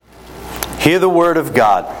Hear the word of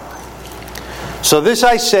God. So this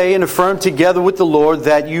I say and affirm together with the Lord,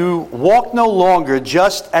 that you walk no longer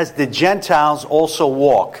just as the Gentiles also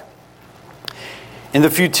walk, in the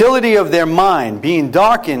futility of their mind, being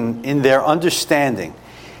darkened in their understanding,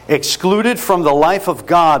 excluded from the life of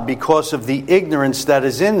God because of the ignorance that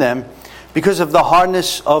is in them, because of the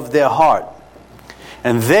hardness of their heart.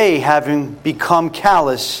 And they, having become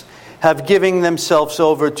callous, have given themselves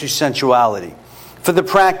over to sensuality, for the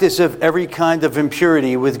practice of every kind of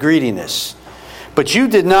impurity with greediness. But you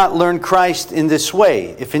did not learn Christ in this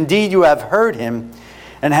way, if indeed you have heard him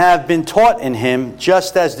and have been taught in him,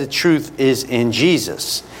 just as the truth is in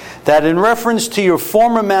Jesus, that in reference to your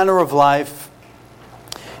former manner of life,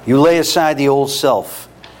 you lay aside the old self,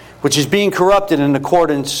 which is being corrupted in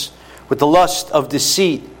accordance with the lust of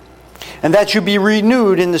deceit, and that you be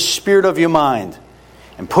renewed in the spirit of your mind,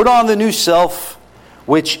 and put on the new self,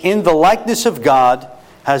 which in the likeness of God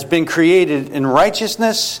has been created in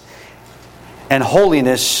righteousness and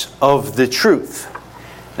holiness of the truth.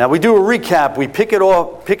 Now we do a recap. We pick it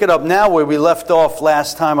up now where we left off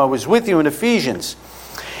last time I was with you in Ephesians.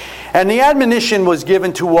 And the admonition was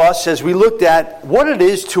given to us as we looked at what it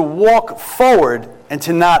is to walk forward and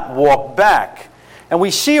to not walk back. And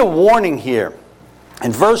we see a warning here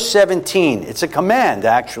in verse 17. It's a command,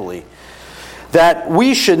 actually, that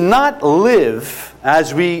we should not live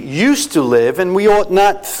as we used to live, and we ought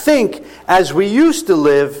not think as we used to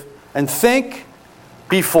live and think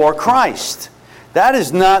before Christ. That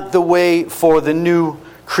is not the way for the new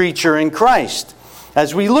creature in Christ.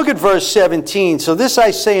 As we look at verse 17, so this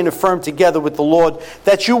I say and affirm together with the Lord,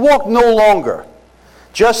 that you walk no longer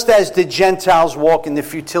just as the Gentiles walk in the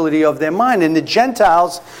futility of their mind. And the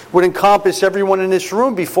Gentiles would encompass everyone in this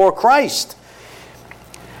room before Christ.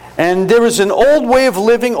 And there is an old way of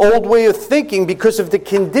living, old way of thinking because of the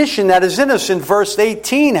condition that is in us. In verse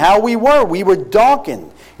 18, how we were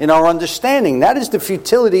darkened in our understanding. That is the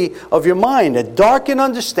futility of your mind. A darkened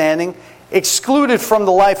understanding, excluded from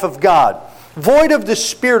the life of God, void of the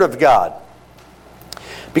Spirit of God,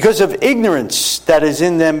 because of ignorance that is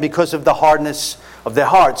in them, because of the hardness of their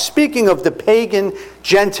hearts. Speaking of the pagan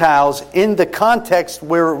Gentiles in the context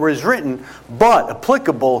where it was written, but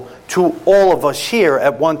applicable to all of us here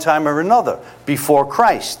at one time or another before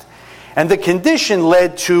Christ. And the condition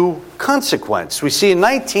led to consequence. We see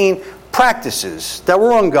 19 practices that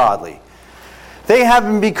were ungodly. They,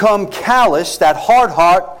 having become callous, that hard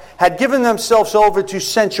heart, had given themselves over to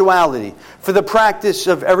sensuality for the practice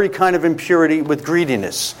of every kind of impurity with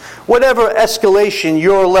greediness. Whatever escalation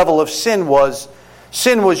your level of sin was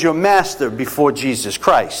your master before Jesus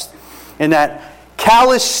Christ. In that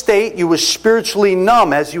callous state, you were spiritually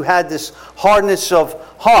numb as you had this hardness of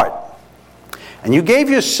heart. And you gave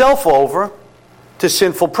yourself over to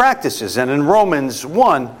sinful practices. And in Romans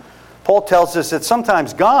 1, Paul tells us that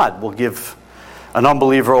sometimes God will give an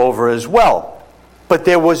unbeliever over as well. But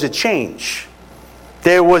there was a change.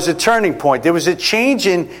 There was a turning point. There was a change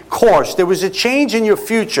in course. There was a change in your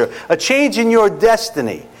future. A change in your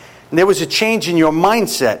destiny. And there was a change in your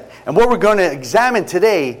mindset. And what we're going to examine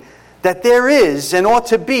today, that there is and ought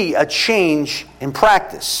to be a change in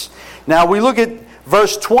practice. Now we look at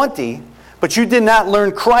verse 20. But you did not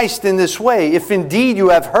learn Christ in this way, if indeed you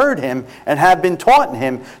have heard him and have been taught in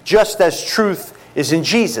him, just as truth is in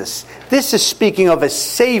Jesus. This is speaking of a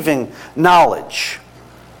saving knowledge.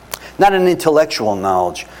 Not an intellectual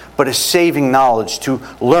knowledge, but a saving knowledge to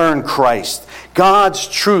learn Christ. God's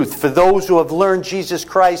truth for those who have learned Jesus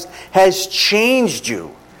Christ has changed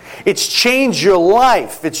you. It's changed your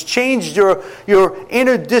life. It's changed your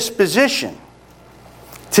inner disposition.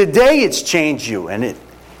 Today it's changed you, and it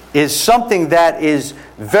is something that is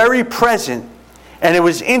very present, and it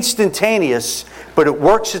was instantaneous, but it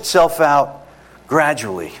works itself out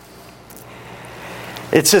gradually.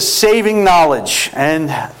 It's a saving knowledge.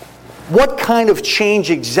 And what kind of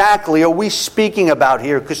change exactly are we speaking about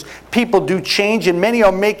here? Because people do change, and many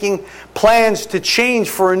are making plans to change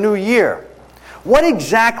for a new year. What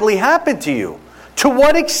exactly happened to you? To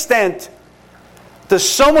what extent does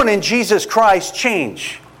someone in Jesus Christ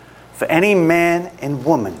change? For any man and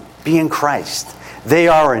woman be in Christ, they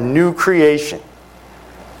are a new creation.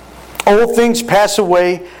 Old things pass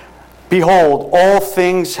away. Behold, all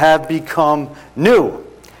things have become new.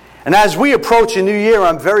 And as we approach a new year,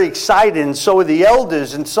 I'm very excited, and so are the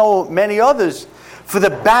elders and so many others, for the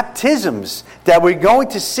baptisms that we're going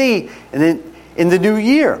to see in the new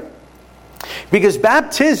year. Because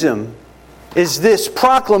baptism is this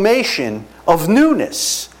proclamation of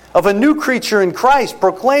newness, of a new creature in Christ,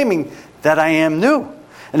 proclaiming that I am new.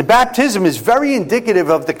 And baptism is very indicative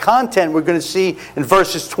of the content we're going to see in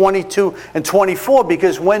verses 22 and 24,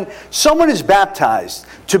 because when someone is baptized,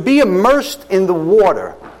 to be immersed in the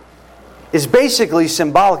water is basically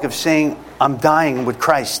symbolic of saying, I'm dying with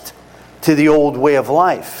Christ to the old way of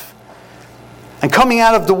life. And coming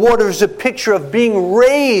out of the water is a picture of being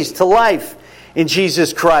raised to life in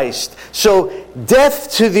Jesus Christ. So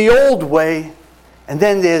death to the old way, and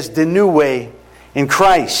then there's the new way in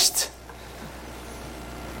Christ.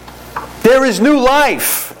 There is new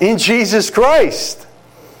life in Jesus Christ.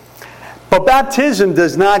 But baptism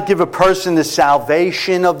does not give a person the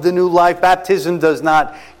salvation of the new life. Baptism does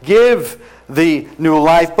not give the new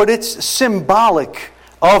life, but it's symbolic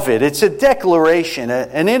of it. It's a declaration,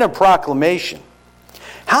 an inner proclamation.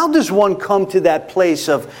 How does one come to that place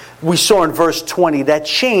of, we saw in verse 20, that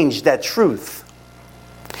change, that truth?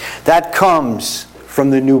 That comes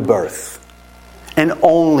from the new birth, and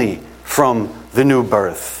only from the new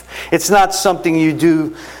birth. It's not something you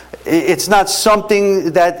do. It's not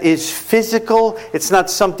something that is physical. It's not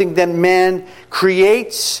something that man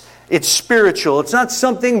creates. It's spiritual. It's not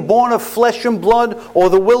something born of flesh and blood or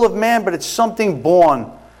the will of man, but it's something born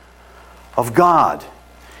of God.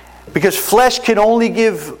 Because flesh can only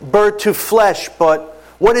give birth to flesh, but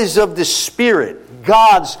what is of the Spirit?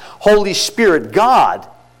 God's Holy Spirit, God,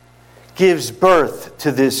 gives birth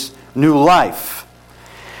to this new life.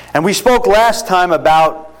 And we spoke last time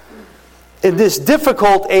about, in this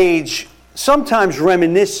difficult age, sometimes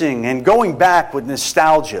reminiscing and going back with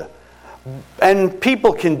nostalgia. And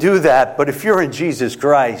people can do that, but if you're in Jesus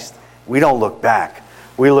Christ, we don't look back.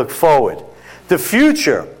 We look forward. The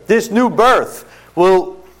future, this new birth,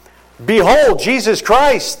 will, behold, Jesus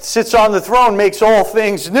Christ sits on the throne, makes all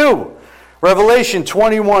things new. Revelation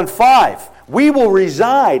 21:5. We will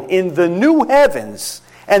reside in the new heavens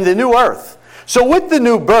and the new earth. So with the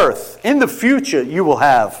new birth, in the future, you will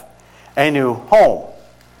have a new home.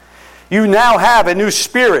 You now have a new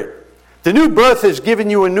spirit. The new birth has given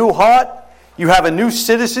you a new heart. You have a new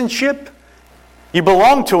citizenship. You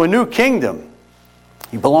belong to a new kingdom.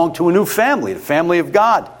 You belong to a new family, the family of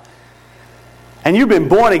God. And you've been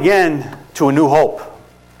born again to a new hope,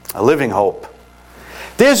 a living hope.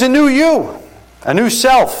 There's a new you, a new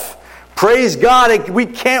self. Praise God, we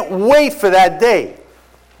can't wait for that day.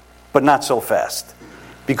 But not so fast,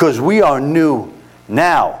 because we are new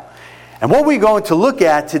now. And what we're going to look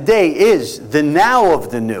at today is the now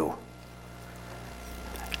of the new.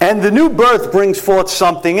 And the new birth brings forth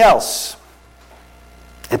something else.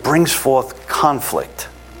 It brings forth conflict.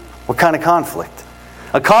 What kind of conflict?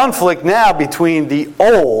 A conflict now between the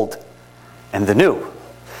old and the new.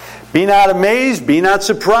 Be not amazed, be not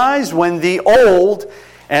surprised when the old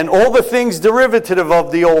and all the things derivative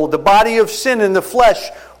of the old, the body of sin and the flesh,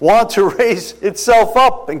 want to raise itself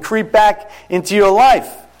up and creep back into your life.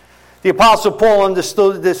 The Apostle Paul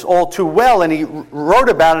understood this all too well, and he wrote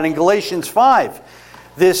about it in Galatians 5.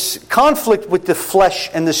 This conflict with the flesh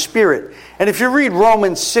and the spirit. And if you read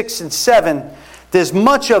Romans 6 and 7, there's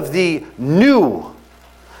much of the new,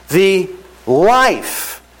 the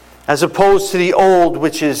life, as opposed to the old,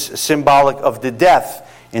 which is symbolic of the death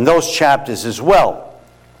in those chapters as well.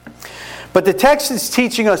 But the text is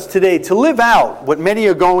teaching us today to live out what many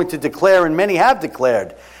are going to declare, and many have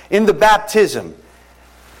declared, in the baptism.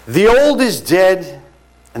 The old is dead,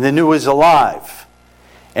 and the new is alive.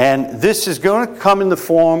 And this is going to come in the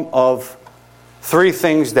form of three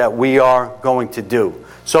things that we are going to do.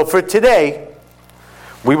 So for today,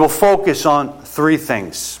 we will focus on three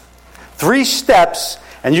things. 3 steps,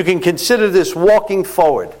 and you can consider this walking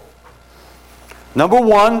forward. Number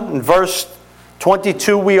 1, in verse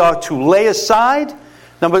 22, we are to lay aside.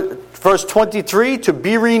 Verse 23, to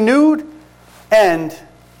be renewed. And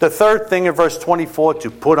the third thing in verse 24, to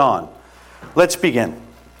put on. Let's begin.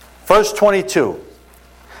 Verse 22.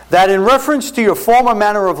 That in reference to your former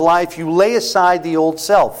manner of life, you lay aside the old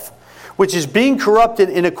self, which is being corrupted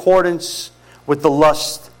in accordance with the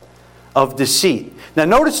lust of deceit. Now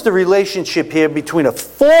notice the relationship here between a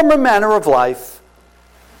former manner of life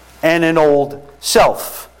and an old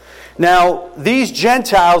self. Now, these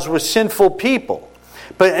Gentiles were sinful people.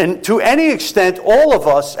 But to any extent, all of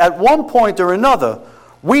us, at one point or another,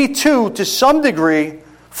 we too, to some degree,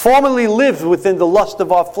 formerly lived within the lust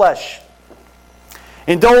of our flesh,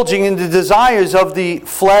 indulging in the desires of the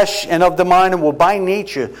flesh and of the mind, and were by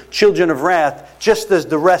nature children of wrath, just as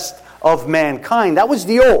the rest of mankind. That was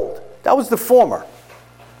the old. That was the former.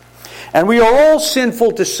 And we are all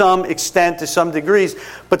sinful to some extent, to some degrees.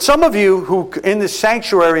 But some of you who, in the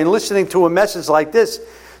sanctuary and listening to a message like this,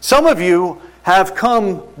 some of you have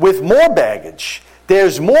come with more baggage.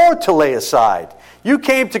 There's more to lay aside. You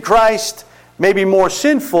came to Christ maybe more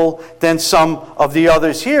sinful than some of the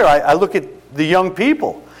others here. I look at the young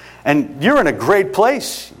people, and you're in a great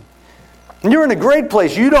place. You're in a great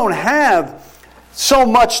place. You don't have so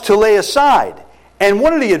much to lay aside. And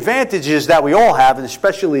one of the advantages that we all have, and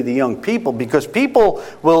especially the young people, because people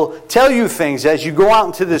will tell you things as you go out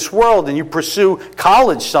into this world and you pursue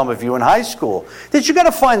college, some of you in high school, that you've got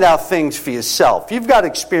to find out things for yourself. You've got to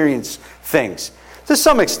experience things. To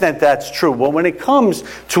some extent that's true. But when it comes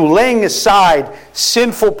to laying aside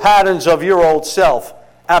sinful patterns of your old self,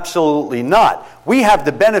 absolutely not. We have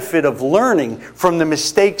the benefit of learning from the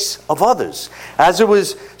mistakes of others. As it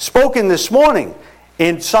was spoken this morning,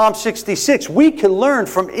 in Psalm 66, we can learn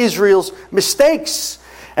from Israel's mistakes.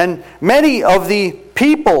 And many of the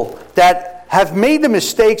people that have made the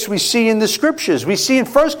mistakes we see in the Scriptures. We see in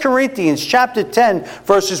 1 Corinthians chapter 10,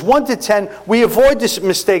 verses 1 to 10, we avoid the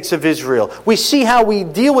mistakes of Israel. We see how we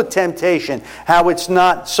deal with temptation, how it's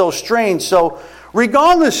not so strange. So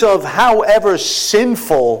regardless of however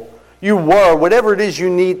sinful you were, whatever it is you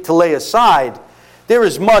need to lay aside, there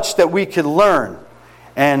is much that we can learn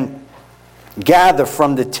and gather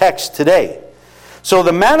from the text today. So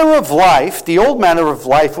the manner of life, the old manner of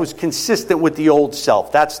life, was consistent with the old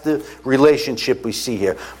self. That's the relationship we see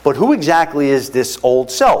here. But who exactly is this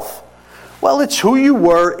old self? Well, it's who you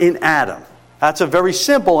were in Adam. That's a very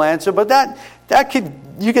simple answer, but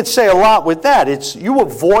you could say a lot with that. It's you were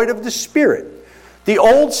void of the Spirit. The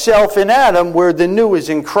old self in Adam, where the new is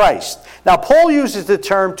in Christ. Now, Paul uses the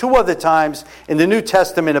term 2 other times in the New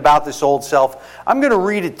Testament about this old self. I'm going to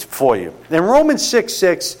read it for you. In Romans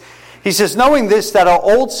 6:6, he says, knowing this, that our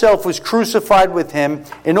old self was crucified with him,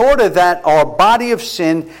 in order that our body of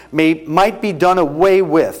sin might be done away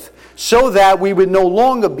with, so that we would no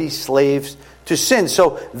longer be slaves to sin.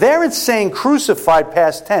 So there it's saying crucified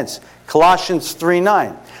past tense. Colossians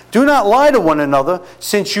 3:9. Do not lie to one another,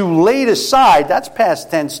 since you laid aside, that's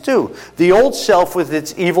past tense too, the old self with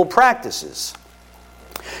its evil practices.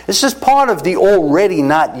 This is part of the already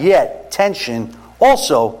not yet tension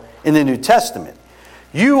also in the New Testament.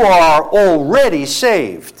 You are already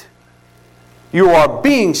saved. You are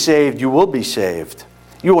being saved, you will be saved.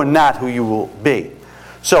 You are not who you will be.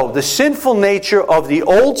 So the sinful nature of the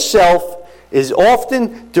old self is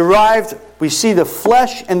often derived, we see the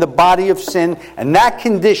flesh and the body of sin, and that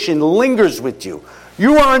condition lingers with you.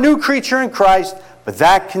 You are a new creature in Christ, but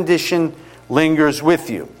that condition lingers with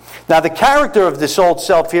you. Now the character of this old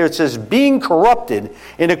self here, it says, being corrupted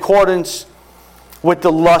in accordance with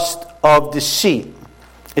the lust of deceit.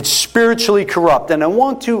 It's spiritually corrupt. And I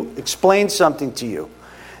want to explain something to you.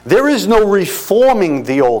 There is no reforming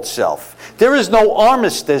the old self. There is no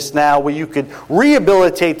armistice now where you could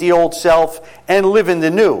rehabilitate the old self and live in the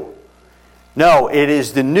new. No, it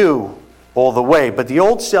is the new all the way. But the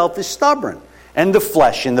old self is stubborn, and the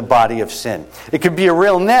flesh in the body of sin. It could be a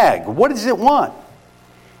real nag. What does it want?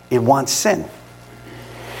 It wants sin.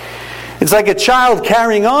 It's like a child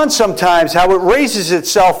carrying on sometimes, how it raises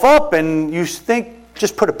itself up, and you think,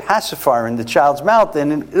 just put a pacifier in the child's mouth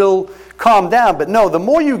and it'll calm down. But no, the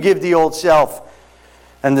more you give the old self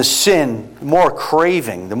and the sin, the more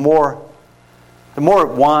craving, the more it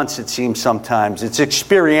wants, it seems sometimes. It's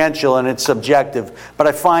experiential and it's subjective, but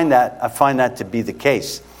I find that to be the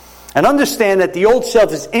case. And understand that the old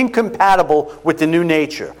self is incompatible with the new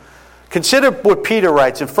nature. Consider what Peter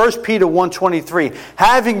writes in 1 Peter 1:23.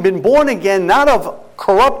 Having been born again, not of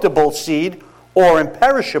corruptible seed or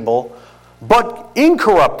imperishable, but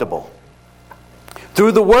incorruptible,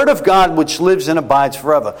 through the word of God which lives and abides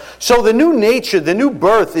forever. So the new nature, the new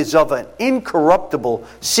birth, is of an incorruptible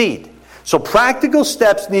seed. So practical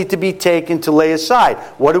steps need to be taken to lay aside.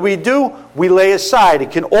 What do? We lay aside. It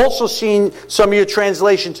can also see in some of your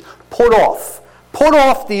translations, put off. Put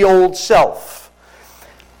off the old self.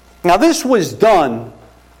 Now this was done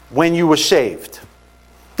when you were saved.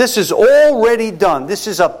 This is already done. This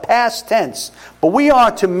is a past tense. But we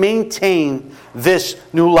are to maintain this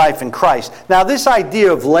new life in Christ. Now this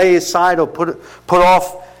idea of lay aside or put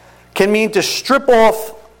off can mean to strip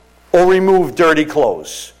off or remove dirty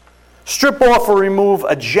clothes. Strip off or remove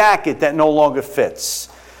a jacket that no longer fits.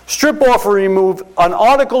 Strip off or remove an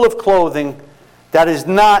article of clothing that is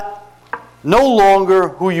no longer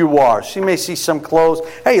who you are. So you may see some clothes.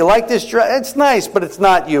 Hey, you like this dress? It's nice, but it's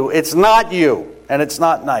not you. It's not you, and it's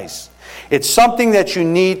not nice. It's something that you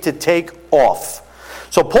need to take off.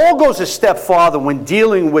 So Paul goes a step farther when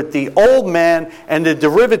dealing with the old man and the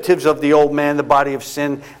derivatives of the old man, the body of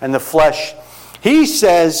sin and the flesh. He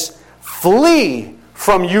says, flee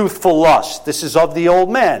from youthful lust. This is of the old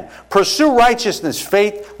man. Pursue righteousness,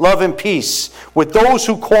 faith, love, and peace with those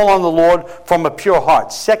who call on the Lord from a pure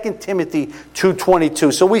heart. 2 Timothy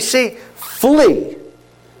 2:22. So we see flee.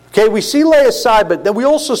 Okay, we see lay aside, but then we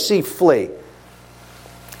also see flee.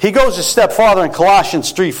 He goes a step farther in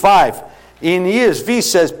Colossians 3:5. In the ESV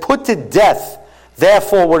says, put to death,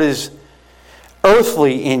 therefore, what is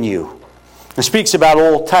earthly in you. It speaks about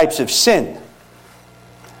all types of sin.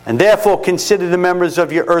 And therefore consider the members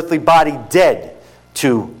of your earthly body dead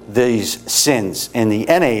to these sins in the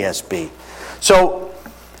NASB. So,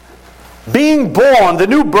 being born, the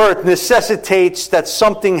new birth necessitates that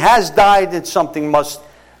something has died and something must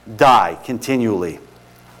die continually.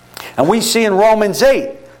 And we see in Romans 8,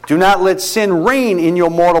 do not let sin reign in your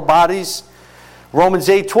mortal bodies. Romans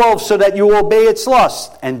 8:12, so that you obey its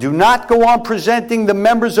lust. And do not go on presenting the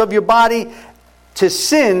members of your body to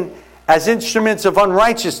sin as instruments of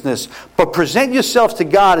unrighteousness, but present yourselves to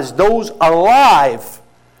God as those alive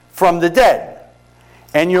from the dead,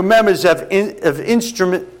 and your members of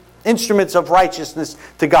instruments of righteousness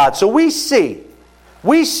to God. So we see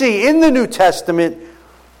in the New Testament,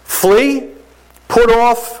 flee, put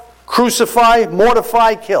off, crucify,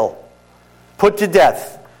 mortify, kill, put to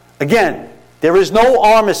death. Again, there is no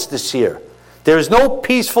armistice here. There is no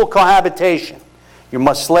peaceful cohabitation. You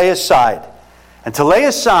must lay aside. And to lay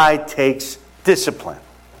aside takes discipline.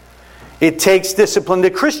 It takes discipline. The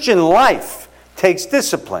Christian life takes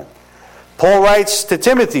discipline. Paul writes to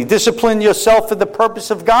Timothy, discipline yourself for the purpose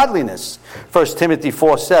of godliness. 1 Timothy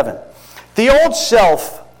 4:7. The old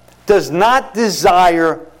self does not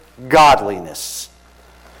desire godliness.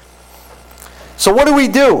 So what do we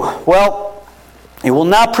do? Well, it will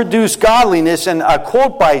not produce godliness. And a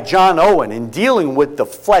quote by John Owen in dealing with the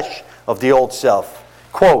flesh of the old self.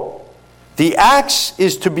 Quote, the axe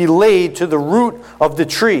is to be laid to the root of the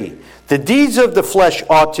tree. The deeds of the flesh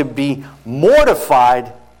are to be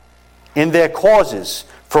mortified in their causes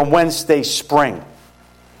from whence they spring.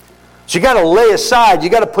 So you got to lay aside, you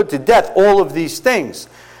got to put to death all of these things.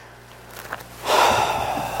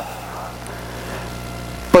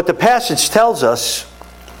 But the passage tells us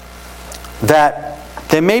that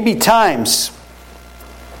there may be times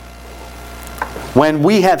when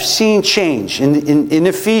we have seen change. In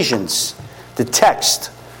Ephesians, the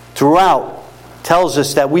text throughout tells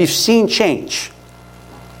us that we've seen change.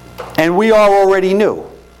 And we are already new.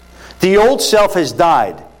 The old self has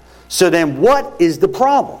died. So then what is the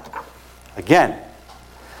problem? Again,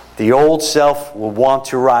 the old self will want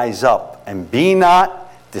to rise up. And be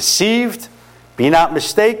not deceived, be not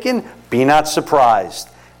mistaken, be not surprised.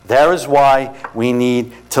 That is why we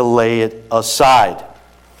need to lay it aside.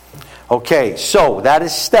 Okay, so that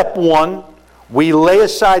is step one. We lay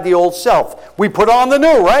aside the old self. We put on the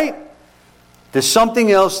new, right? There's something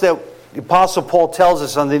else that the Apostle Paul tells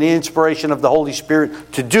us under the inspiration of the Holy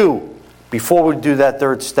Spirit to do before we do that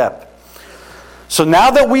third step. So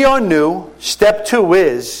now that we are new, step two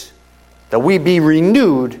is that we be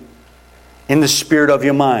renewed in the spirit of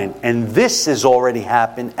your mind. And this has already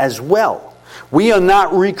happened as well. We are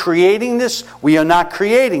not recreating this. We are not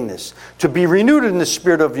creating this. To be renewed in the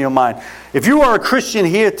spirit of your mind. If you are a Christian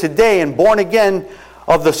here today and born again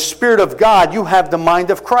of the Spirit of God, you have the mind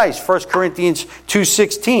of Christ. 1 Corinthians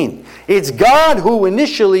 2:16. It's God who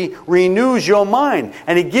initially renews your mind.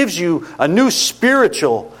 And He gives you a new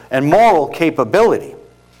spiritual and moral capability.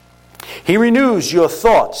 He renews your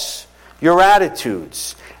thoughts, your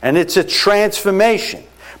attitudes. And it's a transformation.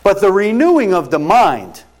 But the renewing of the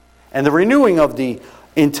mind and the renewing of the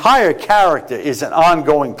entire character is an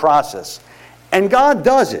ongoing process. And God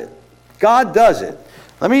does it. God does it.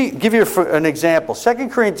 Let me give you an example.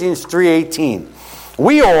 2 Corinthians 3:18.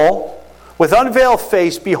 We all, with unveiled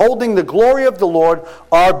face, beholding the glory of the Lord,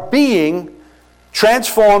 are being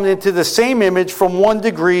transformed into the same image from one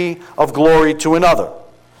degree of glory to another.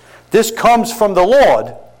 This comes from the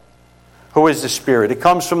Lord, who is the Spirit. It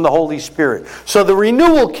comes from the Holy Spirit. So the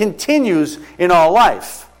renewal continues in our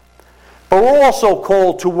life. But we're also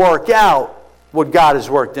called to work out what God has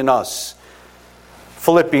worked in us.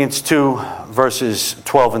 Philippians 2, verses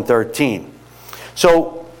 12 and 13.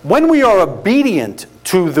 So when we are obedient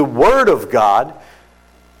to the Word of God,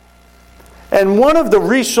 and one of the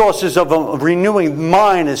resources of a renewing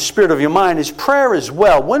mind, the spirit of your mind, is prayer as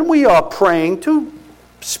well. When we are praying to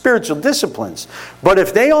spiritual disciplines, but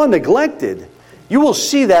if they are neglected, you will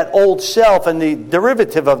see that old self and the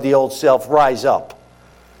derivative of the old self rise up.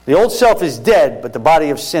 The old self is dead, but the body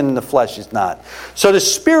of sin in the flesh is not. So the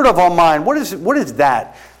spirit of our mind, what is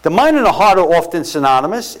that? The mind and the heart are often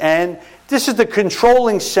synonymous, and this is the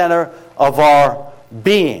controlling center of our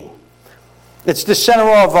being. It's the center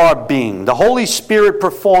of our being. The Holy Spirit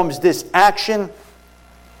performs this action,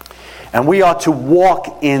 and we are to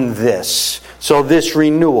walk in this. So this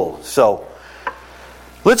renewal. So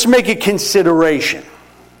let's make a consideration.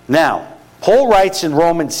 Now, Paul writes in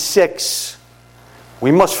Romans 6,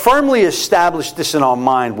 we must firmly establish this in our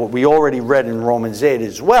mind, what we already read in Romans 8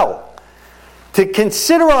 as well. To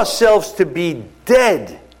consider ourselves to be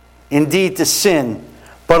dead indeed to sin,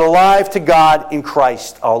 but alive to God in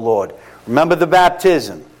Christ our Lord. Remember the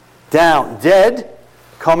baptism. Down, dead,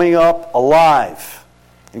 coming up, alive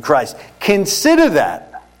in Christ. Consider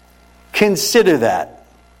that. Consider that.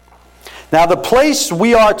 Now the place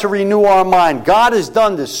we are to renew our mind, God has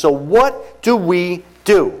done this. So what do we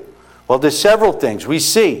do? Well, there's several things. We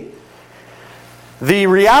see the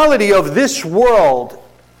reality of this world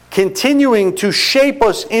continuing to shape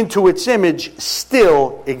us into its image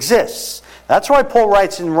still exists. That's why Paul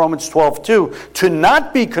writes in Romans 12:2, to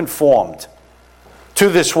not be conformed to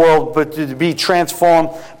this world, but to be transformed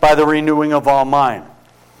by the renewing of our mind.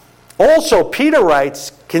 Also, Peter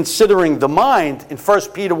writes, considering the mind, in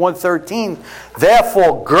 1 Peter 1:13,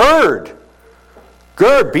 therefore gird,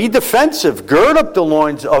 be defensive, gird up the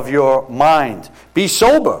loins of your mind, be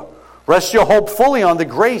sober, rest your hope fully on the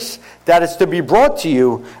grace that is to be brought to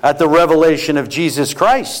you at the revelation of Jesus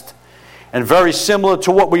Christ. And very similar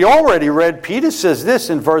to what we already read, Peter says this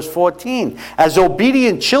in verse 14, as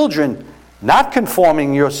obedient children, not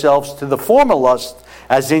conforming yourselves to the former lust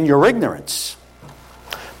as in your ignorance.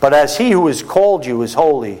 But as he who has called you is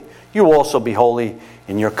holy, you also be holy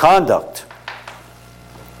in your conduct.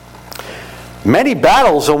 Many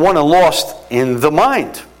battles are won and lost in the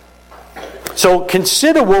mind. So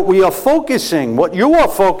consider what we are focusing, what you are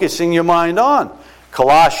focusing your mind on.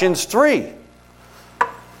 Colossians 3.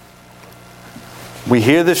 We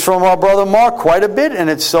hear this from our brother Mark quite a bit, and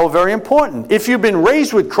it's so very important. If you've been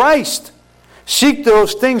raised with Christ, seek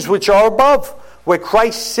those things which are above, where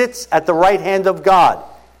Christ sits at the right hand of God.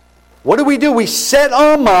 What do? We set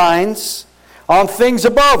our minds on things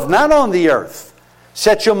above, not on the earth.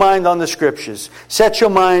 Set your mind on the Scriptures. Set your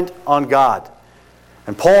mind on God.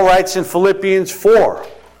 And Paul writes in Philippians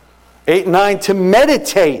 4:8-9, to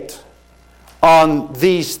meditate on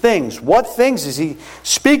these things. What things is he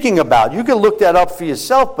speaking about? You can look that up for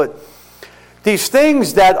yourself, but these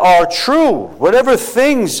things that are true, whatever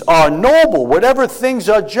things are noble, whatever things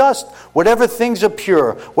are just, whatever things are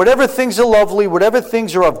pure, whatever things are lovely, whatever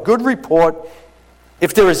things are of good report,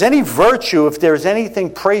 if there is any virtue, if there is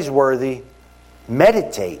anything praiseworthy,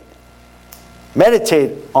 meditate.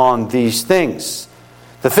 Meditate on these things.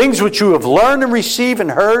 The things which you have learned and received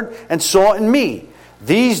and heard and saw in me,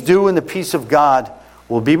 these do, and the peace of God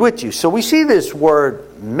will be with you. So we see this word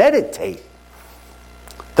meditate.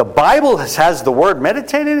 The Bible has the word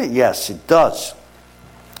meditate in it? Yes, it does.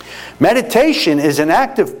 Meditation is an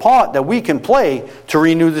active part that we can play to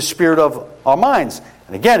renew the spirit of our minds.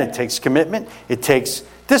 And again, it takes commitment, it takes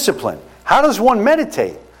discipline. How does one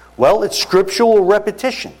meditate? Well, it's scriptural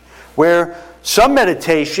repetition, where some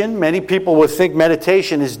meditation, many people would think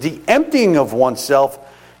meditation is the emptying of oneself.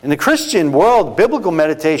 In the Christian world, biblical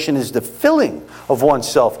meditation is the filling of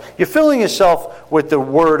oneself. You're filling yourself with the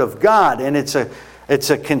Word of God, and it's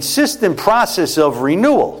a consistent process of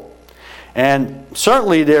renewal. And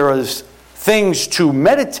certainly there is things to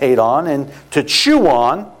meditate on and to chew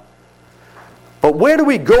on. But where do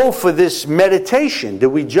we go for this meditation? Do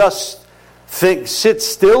we just sit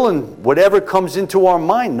still and whatever comes into our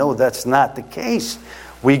mind? No, that's not the case.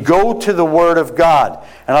 We go to the Word of God.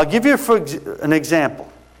 And I'll give you an example.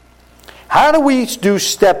 How do we do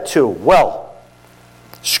step 2? Well,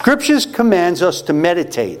 Scriptures commands us to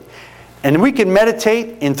meditate. And we can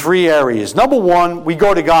meditate in 3 areas. Number 1, we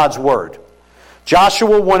go to God's Word.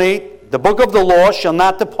 Joshua 1:8, the book of the law shall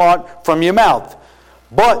not depart from your mouth,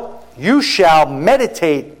 but you shall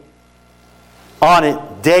meditate on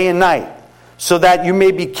it day and night, so that you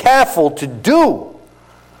may be careful to do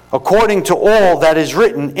according to all that is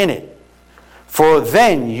written in it. For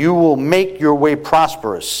then you will make your way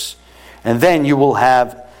prosperous, and then you will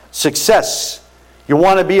have success. You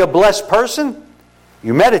want to be a blessed person?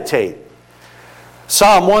 You meditate.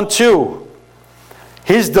 Psalm 1:2,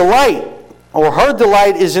 his delight or her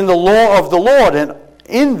delight is in the law of the Lord, and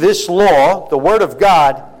in this law, the Word of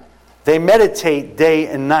God, they meditate day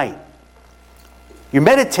and night. You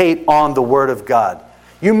meditate on the Word of God.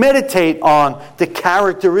 You meditate on the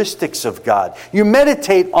characteristics of God. You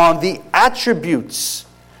meditate on the attributes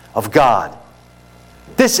of God.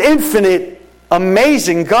 This infinite,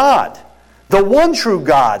 amazing God, the one true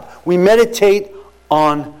God. We meditate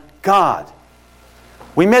on God.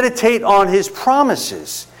 We meditate on His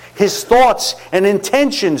promises, His thoughts and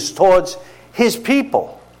intentions towards His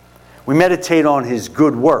people. We meditate on His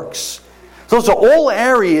good works. Those are all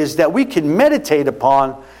areas that we can meditate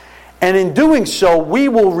upon, and in doing so, we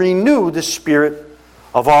will renew the spirit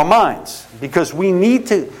of our minds, because we need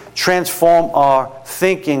to transform our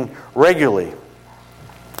thinking regularly.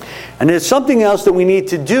 And there's something else that we need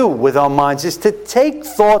to do with our minds, is to take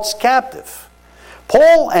thoughts captive.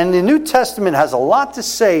 Paul and the New Testament has a lot to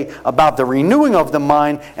say about the renewing of the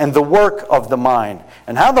mind and the work of the mind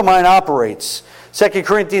and how the mind operates. 2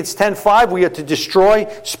 Corinthians 10:5, we are to destroy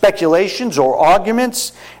speculations or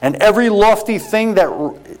arguments and every lofty thing that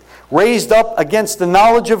raised up against the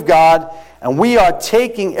knowledge of God, and we are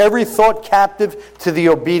taking every thought captive to the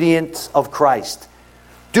obedience of Christ.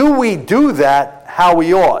 Do we do that how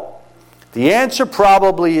we ought? The answer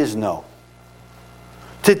probably is no.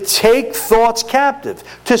 To take thoughts captive.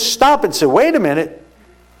 To stop and say, wait a minute,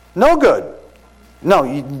 no good. No,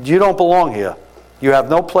 you don't belong here. You have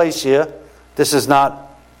no place here. This is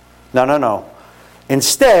not, no.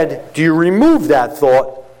 Instead, do you remove that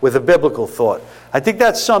thought with a biblical thought? I think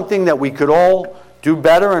that's something that we could all do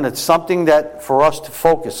better, and it's something that for us to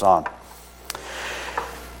focus on.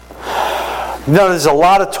 Now, there's a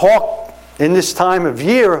lot of talk in this time of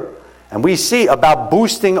year, and we see about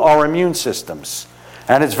boosting our immune systems.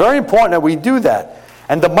 And it's very important that we do that.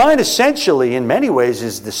 And the mind essentially, in many ways,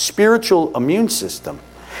 is the spiritual immune system.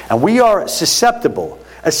 And we are susceptible,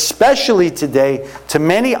 especially today, to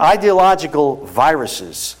many ideological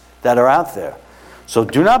viruses that are out there. So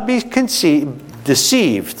do not be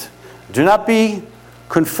deceived. Do not be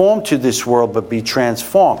conformed to this world, but be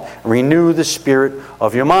transformed. Renew the spirit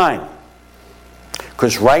of your mind.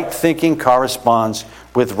 Because right thinking corresponds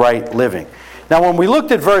with right living. Now, when we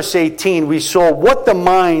looked at verse 18, we saw what the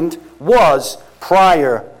mind was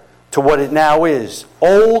prior to what it now is.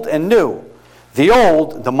 Old and new. The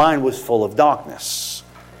old, the mind was full of darkness.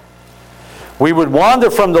 We would wander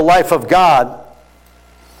from the life of God,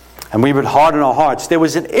 and we would harden our hearts. There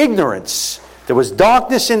was an ignorance. There was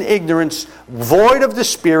darkness and ignorance, void of the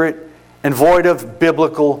Spirit and void of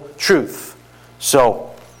biblical truth.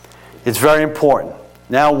 So, it's very important.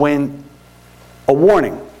 Now, a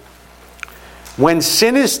warning. When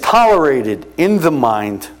sin is tolerated in the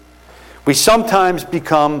mind, we sometimes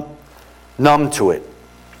become numb to it.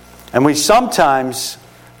 And we sometimes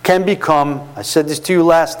can become, I said this to you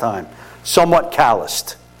last time, somewhat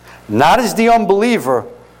calloused. Not as the unbeliever,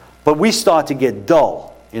 but we start to get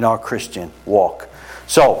dull in our Christian walk.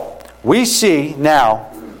 So, we see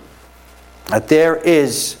now that there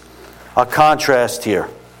is a contrast here.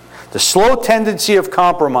 The slow tendency of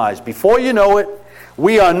compromise. Before you know it,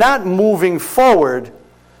 we are not moving forward,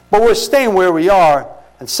 but we're staying where we are,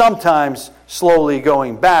 and sometimes slowly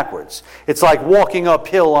going backwards. It's like walking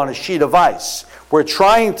uphill on a sheet of ice. We're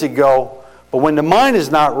trying to go, but when the mind is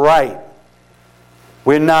not right,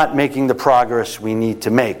 we're not making the progress we need to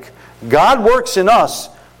make. God works in us,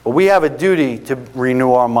 but we have a duty to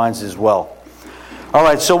renew our minds as well. All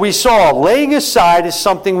right, so we saw laying aside is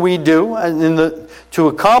something we do, and to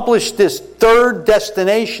accomplish this third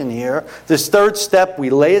destination here, this third step, we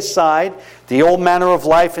lay aside the old manner of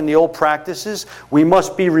life and the old practices. We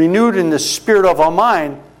must be renewed in the spirit of our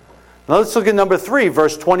mind. Now let's look at number 3,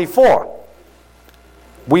 verse 24.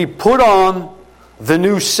 We put on the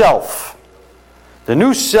new self. The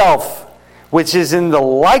new self, which is in the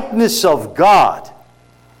likeness of God.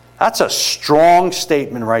 That's a strong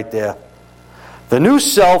statement right there. The new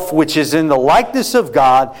self, which is in the likeness of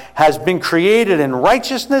God, has been created in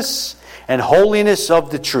righteousness and holiness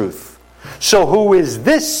of the truth. So who is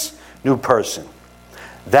this new person?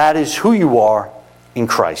 That is who you are in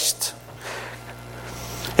Christ.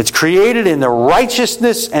 It's created in the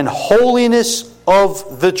righteousness and holiness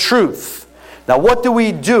of the truth. Now, what do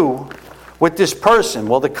we do with this person?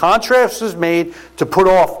 Well, the contrast is made to put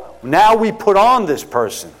off. Now we put on this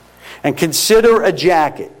person. And consider a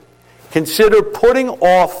jacket. Consider putting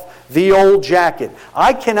off the old jacket.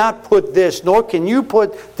 I cannot put this, nor can you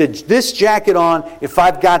put this jacket on if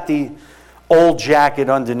I've got the old jacket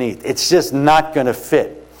underneath. It's just not going to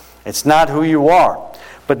fit. It's not who you are.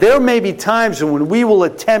 But there may be times when we will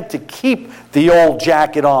attempt to keep the old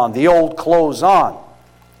jacket on, the old clothes on.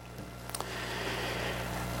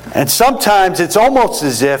 And sometimes it's almost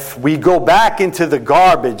as if we go back into the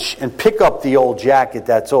garbage and pick up the old jacket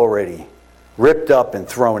that's already ripped up and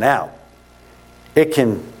thrown out. It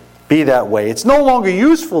can be that way. It's no longer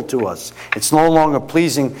useful to us. It's no longer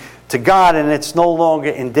pleasing to God, and it's no longer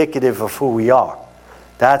indicative of who we are.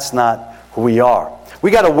 That's not who we are.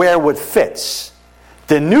 We got to wear what fits.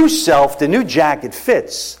 The new self, the new jacket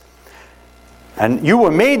fits. And you were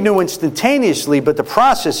made new instantaneously, but the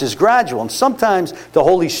process is gradual. And sometimes the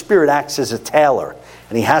Holy Spirit acts as a tailor,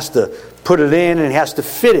 and he has to put it in and he has to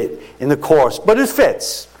fit it in the course. But it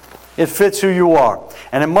fits. It fits who you are.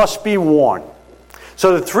 And it must be worn.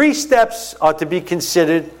 So the 3 steps are to be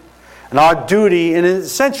considered, and our duty, and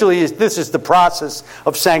essentially this is the process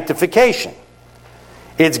of sanctification.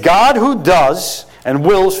 It's God who does and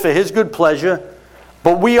wills for his good pleasure,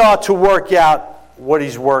 but we are to work out what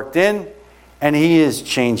he's worked in, and he is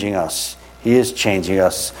changing us. He is changing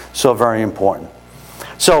us. So very important.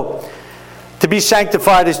 So, to be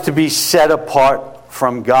sanctified is to be set apart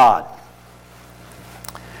from God.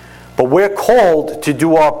 But we're called to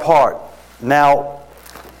do our part. Now,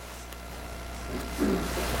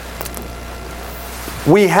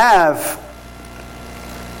 we have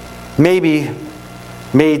maybe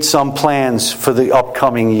made some plans for the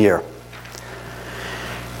upcoming year.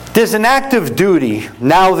 There's an active duty,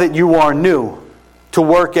 now that you are new, to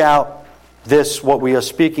work out this, what we are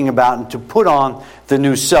speaking about, and to put on the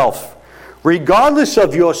new self. Regardless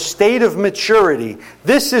of your state of maturity,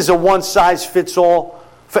 this is a one-size-fits-all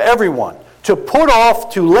for everyone. To put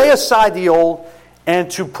off, to lay aside the old,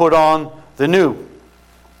 and to put on the new.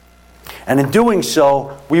 And in doing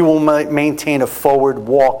so, we will maintain a forward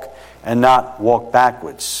walk and not walk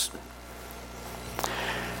backwards.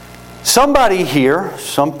 Somebody here,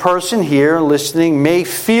 some person here listening may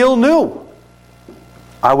feel new.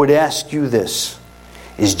 I would ask you this: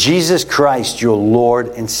 is Jesus Christ your Lord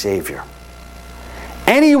and Savior?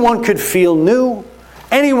 Anyone could feel new.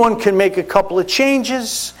 Anyone can make a couple of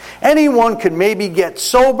changes. Anyone could maybe get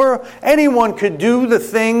sober. Anyone could do the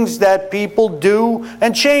things that people do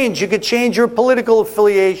and change. You could change your political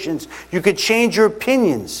affiliations. You could change your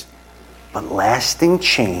opinions. But lasting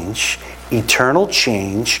change, eternal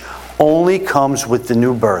change, only comes with the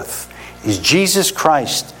new birth. Is Jesus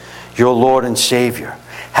Christ your Lord and Savior?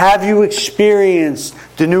 Have you experienced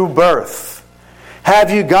the new birth? Have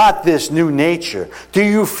you got this new nature? Do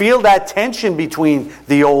you feel that tension between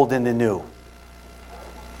the old and the new?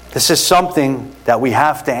 This is something that we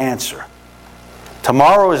have to answer.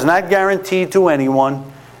 Tomorrow is not guaranteed to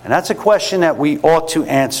anyone, and that's a question that we ought to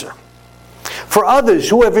answer. For others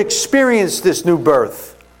who have experienced this new birth,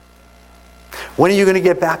 when are you going to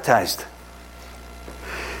get baptized?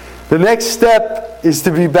 The next step is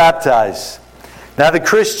to be baptized. Now, the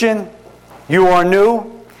Christian, you are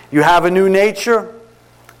new. You have a new nature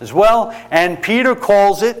as well. And Peter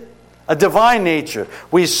calls it a divine nature.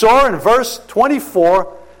 We saw in verse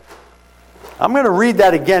 24. I'm going to read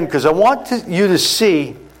that again because I want you to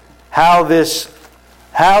see how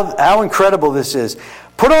incredible this is.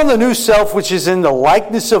 Put on the new self, which is in the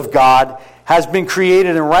likeness of God, has been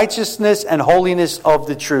created in righteousness and holiness of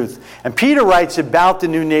the truth. And Peter writes about the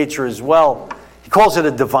new nature as well. He calls it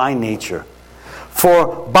a divine nature.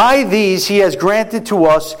 For by these he has granted to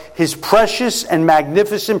us his precious and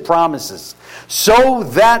magnificent promises, so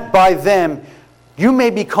that by them you may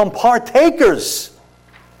become partakers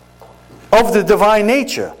of the divine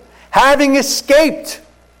nature, having escaped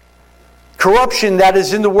corruption that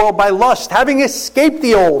is in the world by lust, having escaped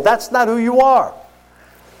the old. That's not who you are.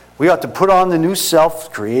 We ought to put on the new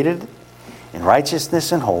self created in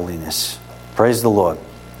righteousness and holiness. Praise the Lord.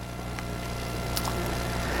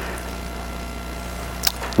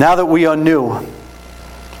 Now that we are new,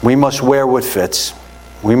 we must wear what fits.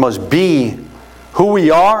 We must be who we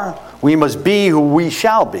are. We must be who we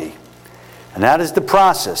shall be. And that is the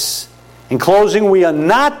process. In closing, we are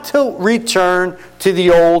not to return to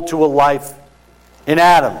the old, to a life in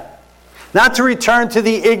Adam. Not to return to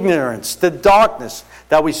the ignorance, the darkness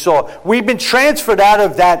that we saw. We've been transferred out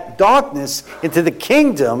of that darkness into the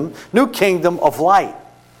kingdom, new kingdom of light.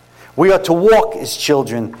 We are to walk as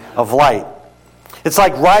children of light. It's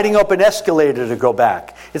like riding up an escalator to go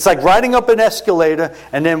back. It's like riding up an escalator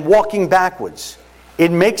and then walking backwards.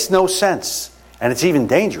 It makes no sense, and it's even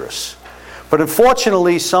dangerous. But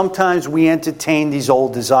unfortunately, sometimes we entertain these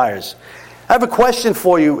old desires. I have a question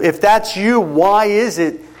for you. If that's you, why is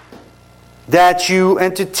it that you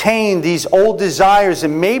entertain these old desires,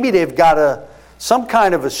 and maybe they've got some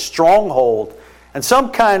kind of a stronghold and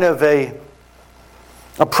some kind of a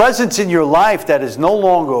presence in your life that is no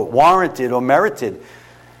longer warranted or merited?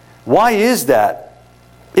 Why is that?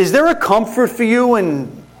 Is there a comfort for you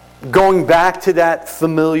in going back to that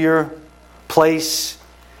familiar place?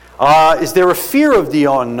 Is there a fear of the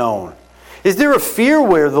unknown? Is there a fear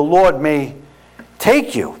where the Lord may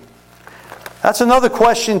take you? That's another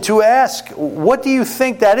question to ask. What do you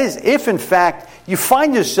think that is, if in fact you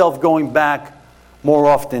find yourself going back more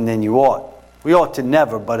often than you ought? We ought to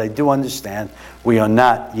never, but I do understand we are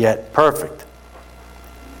not yet perfect.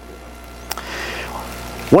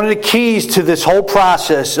 One of the keys to this whole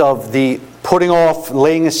process of the putting off,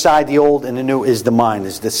 laying aside the old and the new is the mind,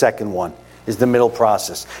 is the second one, is the middle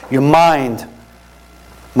process. Your mind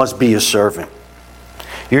must be your servant.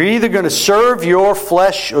 You're either going to serve your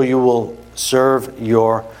flesh or you will serve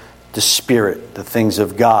the Spirit, the things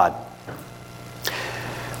of God.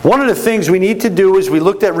 One of the things we need to do as we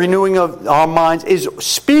looked at renewing of our minds is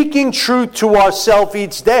speaking truth to ourselves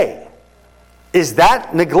each day. Is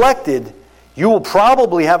that neglected? You will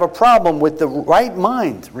probably have a problem with the right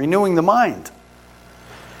mind, renewing the mind.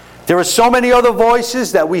 There are so many other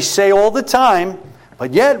voices that we say all the time,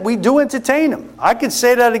 but yet we do entertain them. I could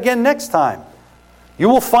say that again next time. You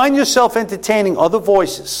will find yourself entertaining other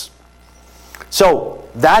voices. So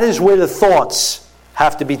that is where the thoughts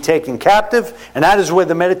have to be taken captive, and that is where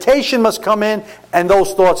the meditation must come in, and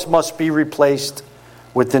those thoughts must be replaced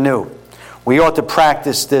with the new. We ought to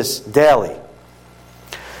practice this daily.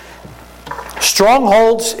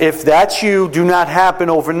 Strongholds, if that's you, do not happen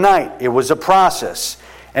overnight. It was a process.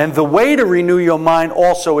 And the way to renew your mind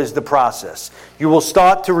also is the process. You will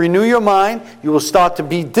start to renew your mind, you will start to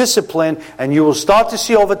be disciplined, and you will start to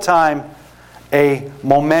see over time a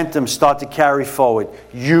momentum start to carry forward.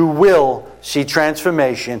 You will see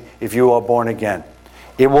transformation if you are born again.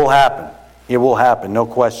 It will happen. It will happen, no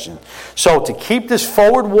question. So to keep this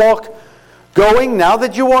forward walk going, now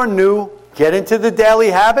that you are new, get into the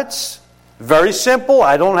daily habits. Very simple.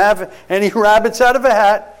 I don't have any rabbits out of a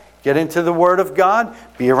hat. Get into the Word of God.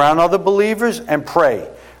 Be around other believers and pray.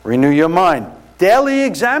 Renew your mind. Daily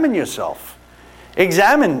examine yourself.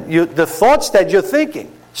 Examine the thoughts that you're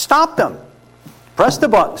thinking. Stop them. Press the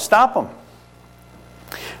button. Stop them.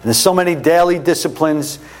 And there's so many daily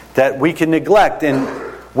disciplines that we can neglect. And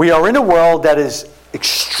we are in a world that is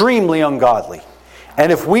extremely ungodly.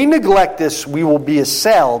 And if we neglect this, we will be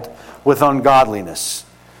assailed with ungodliness.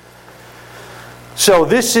 So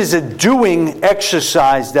this is a doing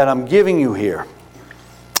exercise that I'm giving you here.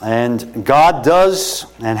 And God does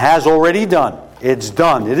and has already done. It's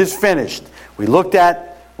done. It is finished. We looked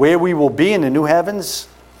at where we will be in the new heavens.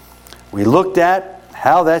 We looked at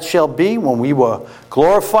how that shall be when we were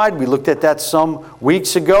glorified. We looked at that some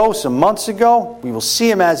weeks ago, some months ago. We will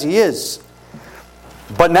see Him as He is.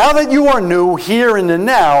 But now that you are new, here in the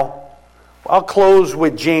now, I'll close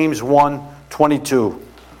with James 1:22.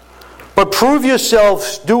 But prove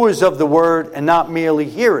yourselves doers of the word and not merely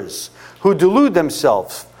hearers, who delude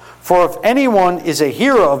themselves. For if anyone is a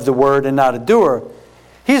hearer of the word and not a doer,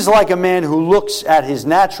 he is like a man who looks at his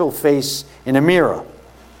natural face in a mirror.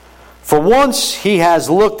 For once he has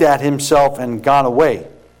looked at himself and gone away,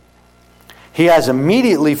 he has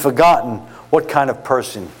immediately forgotten what kind of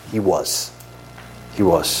person he was. He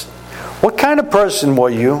was. What kind of person were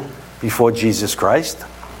you before Jesus Christ?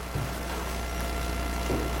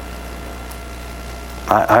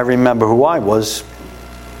 I remember who I was.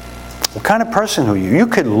 What kind of person were you? You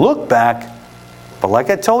could look back, but like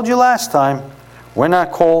I told you last time, we're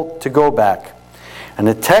not called to go back. And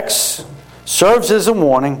the text serves as a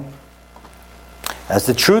warning, as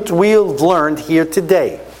the truth we've learned here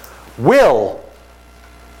today will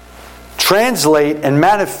translate and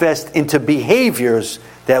manifest into behaviors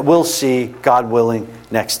that we'll see, God willing,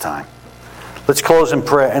 next time. Let's close in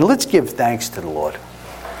prayer and let's give thanks to the Lord.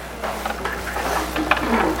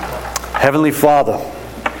 Heavenly Father,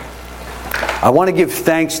 I want to give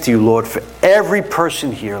thanks to you, Lord, for every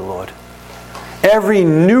person here, Lord. Every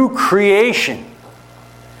new creation.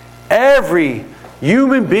 Every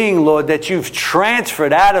human being, Lord, that you've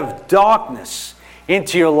transferred out of darkness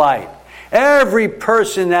into your light. Every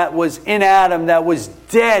person that was in Adam, that was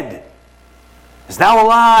dead, is now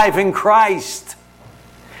alive in Christ.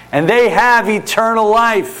 And they have eternal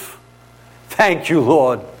life. Thank you,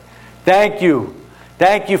 Lord. Thank you.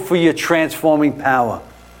 Thank you for your transforming power.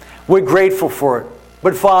 We're grateful for it.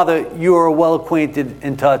 But Father, you are well acquainted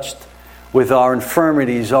and touched with our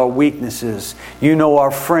infirmities, our weaknesses. You know our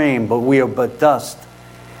frame, but we are but dust.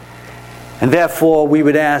 And therefore, we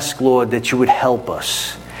would ask, Lord, that you would help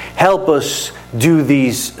us. Help us do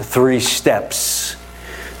these 3 steps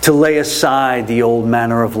to lay aside the old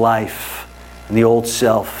manner of life and the old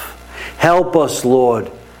self. Help us,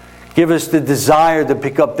 Lord. Give us the desire to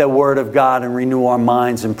pick up that Word of God and renew our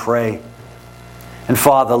minds and pray. And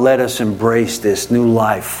Father, let us embrace this new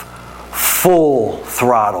life full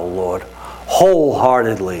throttle, Lord,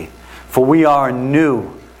 wholeheartedly. For we are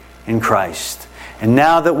new in Christ. And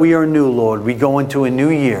now that we are new, Lord, we go into a new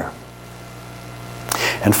year.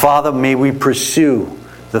 And Father, may we pursue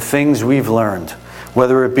the things we've learned,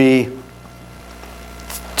 whether it be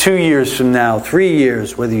 2 years from now, 3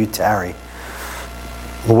 years, whether you tarry,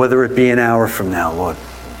 or whether it be an hour from now, Lord.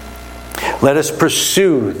 Let us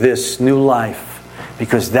pursue this new life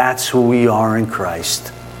because that's who we are in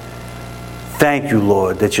Christ. Thank you,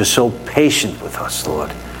 Lord, that you're so patient with us,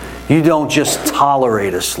 Lord. You don't just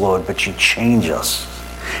tolerate us, Lord, but you change us.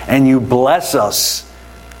 And you bless us.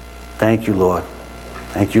 Thank you, Lord.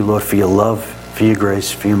 Thank you, Lord, for your love, for your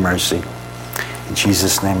grace, for your mercy. In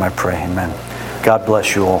Jesus' name I pray, amen. God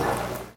bless you all.